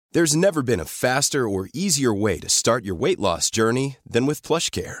There's never been a faster or easier way to start your weight loss journey than with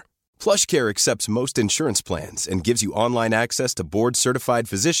PlushCare. PlushCare accepts most insurance plans and gives you online access to board-certified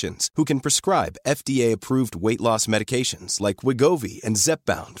physicians who can prescribe FDA-approved weight loss medications like Wegovy and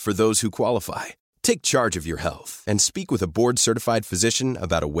Zepbound for those who qualify. Take charge of your health and speak with a board-certified physician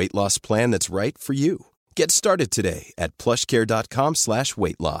about a weight loss plan that's right for you. Get started today at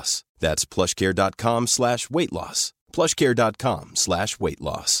plushcare.com/weight-loss. That's plushcare.com/weight-loss.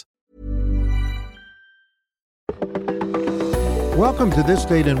 plushcare.com/weight-loss. Welcome to This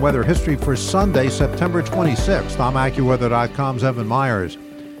Date in Weather History for Sunday, September 26th. I'm AccuWeather.com's Evan Myers.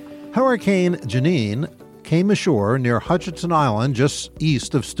 Hurricane Janine came ashore near Hutchinson Island, just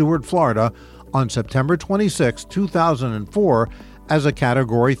east of Stuart, Florida, on September 26, 2004, as a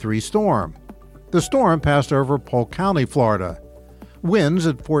Category 3 storm. The storm passed over Polk County, Florida. Winds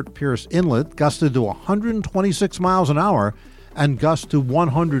at Fort Pierce Inlet gusted to 126 miles an hour, and gusts to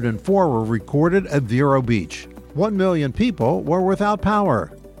 104 were recorded at Vero Beach. 1 million people were without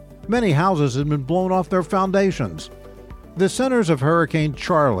power. Many houses had been blown off their foundations. The centers of Hurricane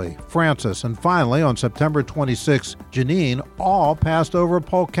Charley, Francis, and finally, on September 26, Janine, all passed over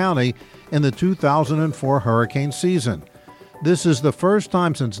Polk County in the 2004 hurricane season. This is the first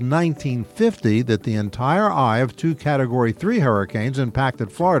time since 1950 that the entire eye of two Category 3 hurricanes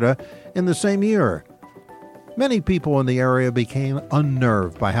impacted Florida in the same year. Many people in the area became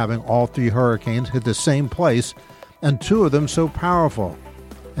unnerved by having all three hurricanes hit the same place, and two of them so powerful.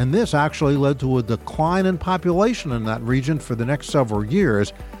 And this actually led to a decline in population in that region for the next several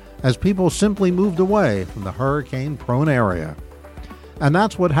years, as people simply moved away from the hurricane-prone area. And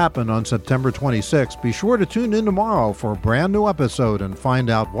that's what happened on September 26. Be sure to tune in tomorrow for a brand new episode and find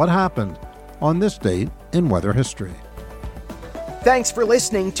out what happened on this date in weather history. Thanks for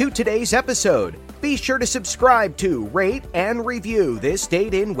listening to today's episode. Be sure to subscribe to, rate, and review This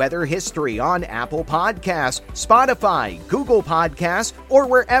Date in Weather History on Apple Podcasts, Spotify, Google Podcasts, or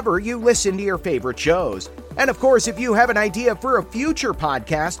wherever you listen to your favorite shows. And of course, if you have an idea for a future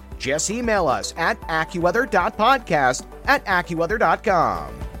podcast, just email us at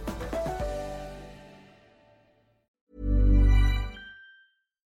AccuWeather.podcast@AccuWeather.com.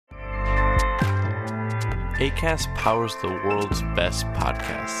 Acast powers the world's best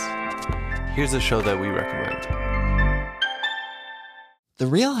podcasts. Here's a show that we recommend. The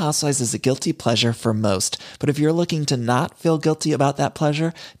Real Housewives is a guilty pleasure for most, but if you're looking to not feel guilty about that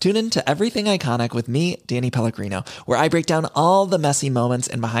pleasure, tune in to Everything Iconic with me, Danny Pellegrino, where I break down all the messy moments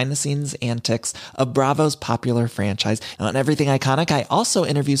and behind-the-scenes antics of Bravo's popular franchise. And on Everything Iconic, I also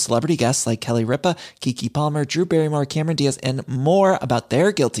interview celebrity guests like Kelly Ripa, Keke Palmer, Drew Barrymore, Cameron Diaz, and more about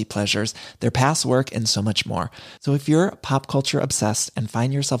their guilty pleasures, their past work, and so much more. So if you're pop culture obsessed and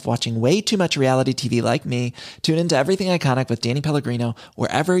find yourself watching way too much reality TV like me, tune into Everything Iconic with Danny Pellegrino,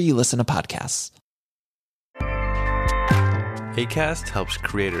 wherever you listen to podcasts. Acast helps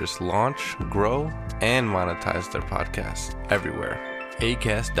creators launch, grow, and monetize their podcasts everywhere.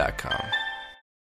 Acast.com.